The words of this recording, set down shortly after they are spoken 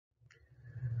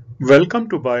Welcome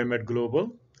to Biomed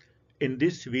Global. In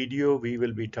this video, we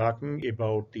will be talking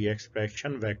about the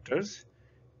expression vectors,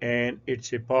 and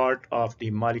it's a part of the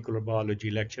molecular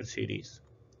biology lecture series.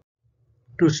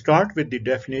 To start with, the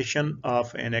definition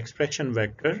of an expression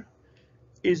vector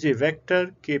is a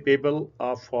vector capable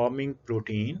of forming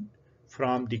protein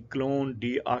from the clone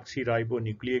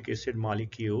deoxyribonucleic acid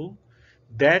molecule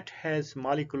that has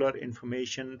molecular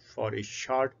information for a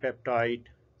short peptide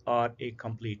or a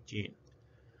complete gene.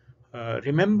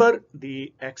 Remember,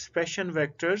 the expression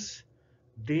vectors,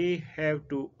 they have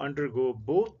to undergo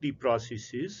both the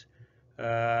processes,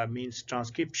 means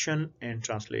transcription and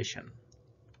translation.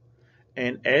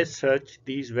 And as such,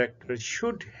 these vectors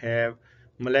should have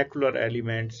molecular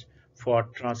elements for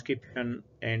transcription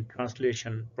and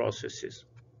translation processes.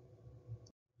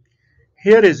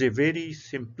 Here is a very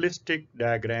simplistic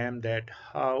diagram that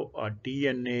how a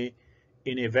DNA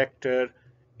in a vector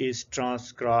is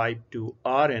transcribed to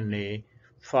RNA,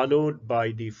 followed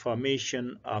by the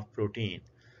formation of protein.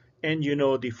 And you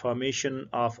know, the formation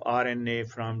of RNA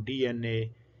from DNA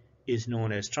is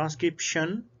known as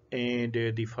transcription, and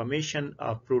the formation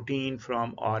of protein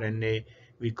from RNA,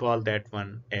 we call that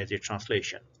one as a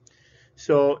translation.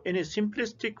 So in a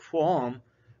simplistic form,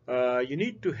 you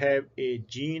need to have a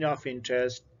gene of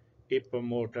interest, a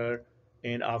promoter,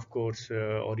 and of course,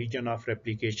 origin of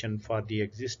replication for the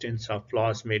existence of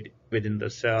plasmid within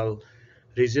the cell,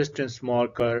 resistance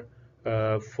marker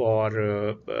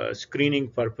for screening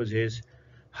purposes.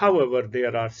 However,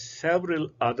 there are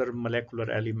several other molecular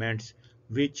elements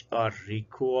which are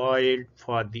required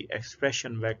for the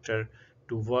expression vector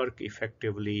to work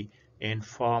effectively and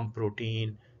form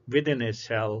protein within a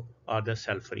cell or the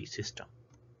cell-free system.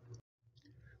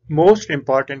 Most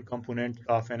important components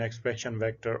of an expression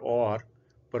vector are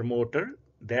promoter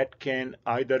that can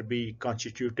either be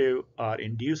constitutive or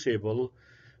inducible.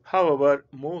 However,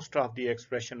 most of the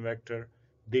expression vector,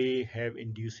 they have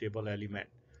inducible element,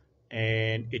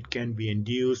 and it can be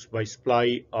induced by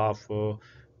supply of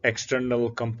external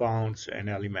compounds and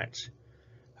elements.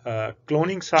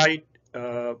 Cloning site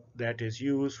that is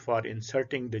used for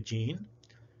inserting the gene,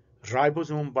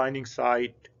 ribosome binding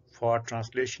site for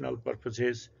translational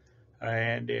purposes,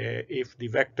 and if the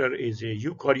vector is a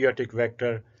eukaryotic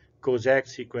vector, Kozak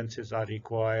sequences are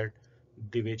required,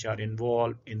 which are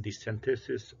involved in the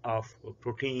synthesis of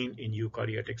protein in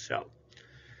eukaryotic cell.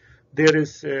 There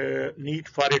is a need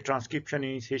for a transcription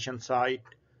initiation site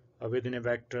within a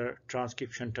vector,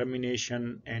 transcription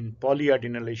termination, and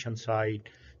polyadenylation site.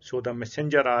 So the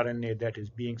messenger RNA that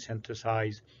is being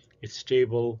synthesized is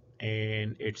stable,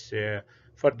 and it's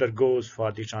further goes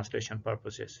for the translation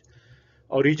purposes.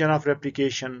 Origin of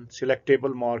replication,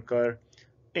 selectable marker,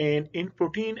 and in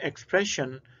protein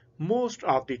expression, most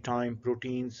of the time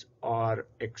proteins are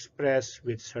expressed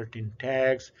with certain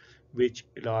tags which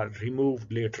are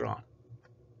removed later on.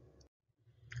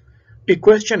 A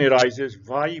question arises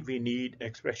why we need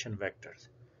expression vectors.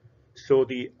 So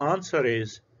the answer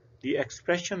is the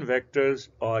expression vectors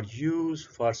are used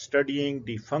for studying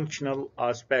the functional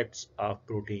aspects of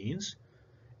proteins,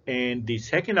 and the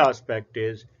second aspect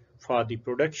is for the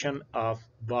production of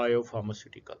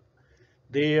biopharmaceutical.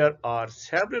 There are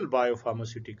several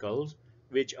biopharmaceuticals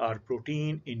which are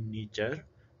protein in nature,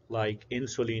 like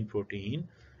insulin protein,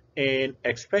 and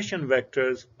expression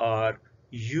vectors are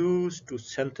used to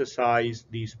synthesize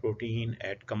these protein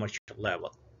at commercial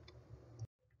level.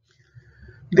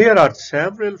 There are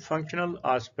several functional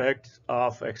aspects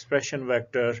of expression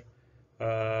vector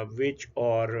which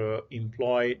are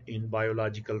employed in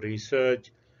biological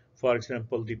research. For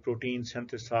example, the protein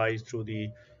synthesized through the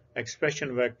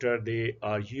expression vector, they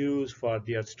are used for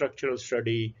their structural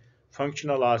study,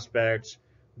 functional aspects,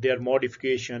 their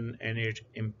modification and its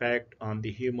impact on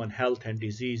the human health and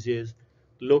diseases,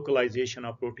 localization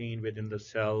of protein within the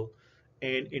cell,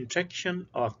 and interaction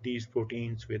of these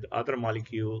proteins with other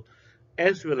molecules,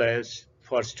 as well as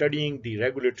for studying the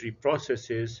regulatory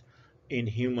processes in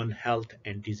human health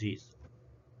and disease.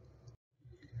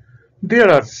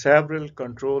 There are several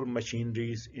control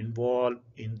machineries involved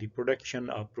in the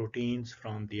production of proteins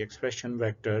from the expression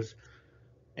vectors,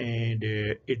 and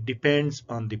it depends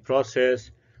on the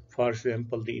process. For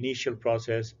example, the initial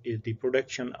process is the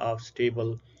production of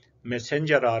stable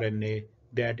messenger RNA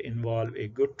that involve a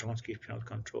good transcriptional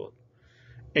control,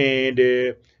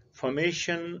 and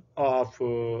formation of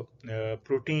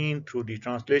protein through the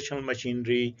translational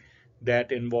machinery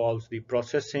that involves the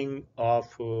processing of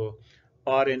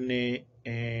RNA,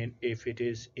 and if it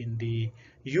is in the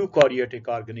eukaryotic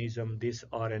organism, this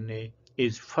RNA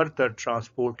is further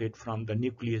transported from the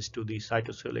nucleus to the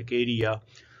cytosolic area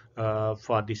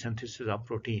for the synthesis of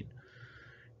protein.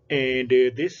 And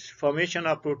this formation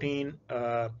of protein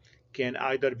can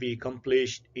either be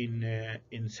accomplished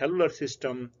in cellular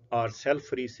system or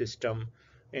cell-free system.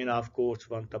 And of course,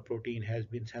 once the protein has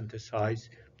been synthesized,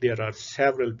 there are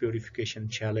several purification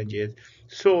challenges.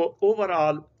 So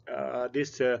overall,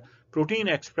 this protein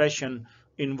expression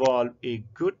involve a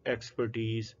good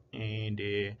expertise and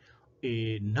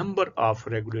a number of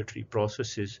regulatory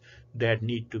processes that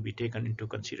need to be taken into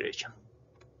consideration.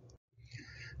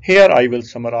 Here I will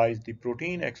summarize the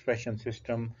protein expression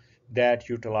system that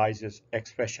utilizes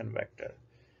expression vector.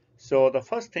 So the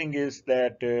first thing is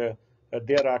that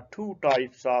there are two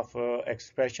types of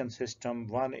expression system.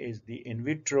 One is the in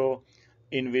vitro,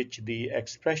 in which the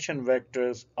expression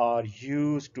vectors are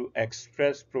used to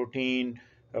express protein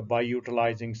by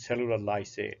utilizing cellular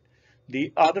lysate.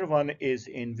 The other one is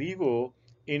in vivo,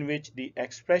 in which the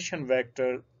expression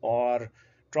vector are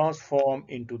transformed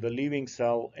into the living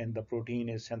cell and the protein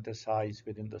is synthesized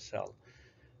within the cell.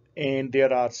 And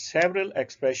there are several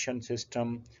expression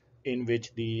systems in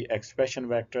which the expression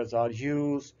vectors are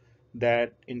used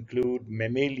that include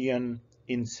mammalian,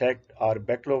 insect or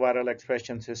baculoviral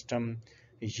expression system,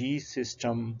 yeast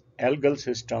system, algal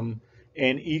system,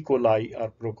 and E. coli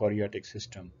or prokaryotic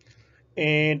system.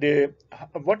 And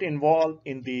what involved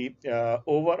in the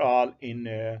overall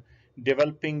in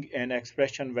developing an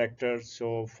expression vector.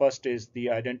 So first is the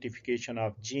identification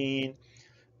of gene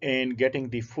and getting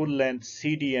the full length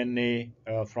cDNA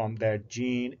from that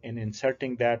gene and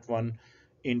inserting that one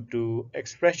into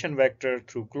expression vector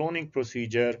through cloning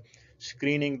procedure,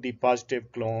 screening the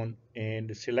positive clone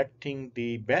and selecting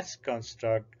the best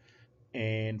construct,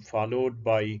 and followed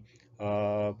by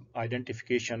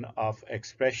identification of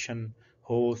expression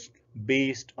host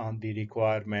based on the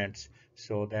requirements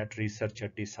so that researcher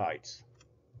decides.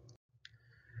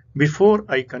 Before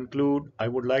I conclude, I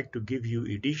would like to give you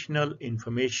additional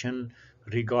information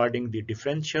regarding the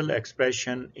differential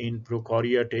expression in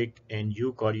prokaryotic and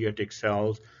eukaryotic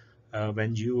cells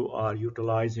when you are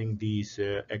utilizing these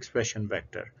expression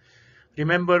vector.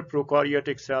 Remember,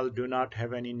 prokaryotic cells do not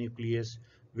have any nucleus,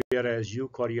 whereas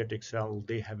eukaryotic cells,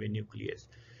 they have a nucleus.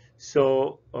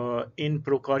 So in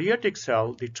prokaryotic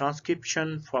cell, the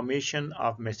transcription, formation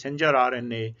of messenger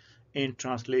RNA, and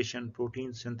translation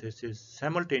protein synthesis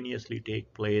simultaneously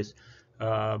take place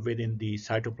within the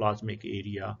cytoplasmic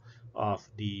area of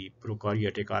the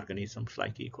prokaryotic organisms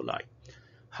like E. coli.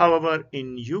 However,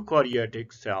 in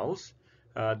eukaryotic cells,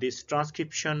 this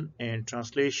transcription and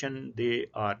translation, they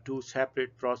are two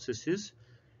separate processes.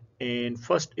 And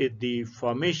first is the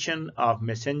formation of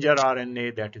messenger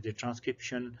RNA, that is the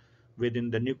transcription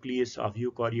within the nucleus of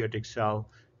eukaryotic cell.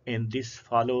 And this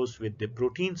follows with the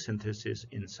protein synthesis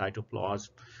in cytoplasm.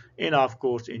 And of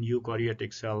course, in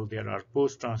eukaryotic cell, there are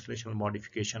post-translational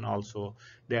modification also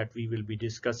that we will be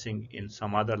discussing in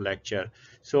some other lecture.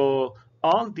 So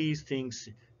all these things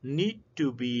need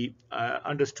to be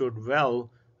understood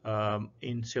well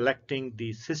in selecting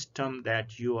the system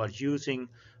that you are using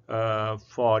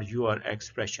for your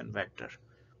expression vector.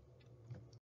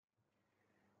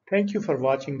 Thank you for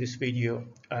watching this video.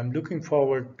 I'm looking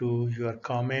forward to your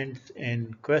comments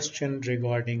and questions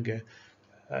regarding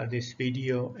this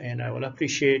video, and I will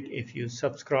appreciate if you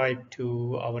subscribe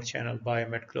to our channel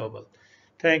Biomed Global.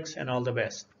 Thanks and all the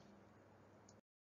best.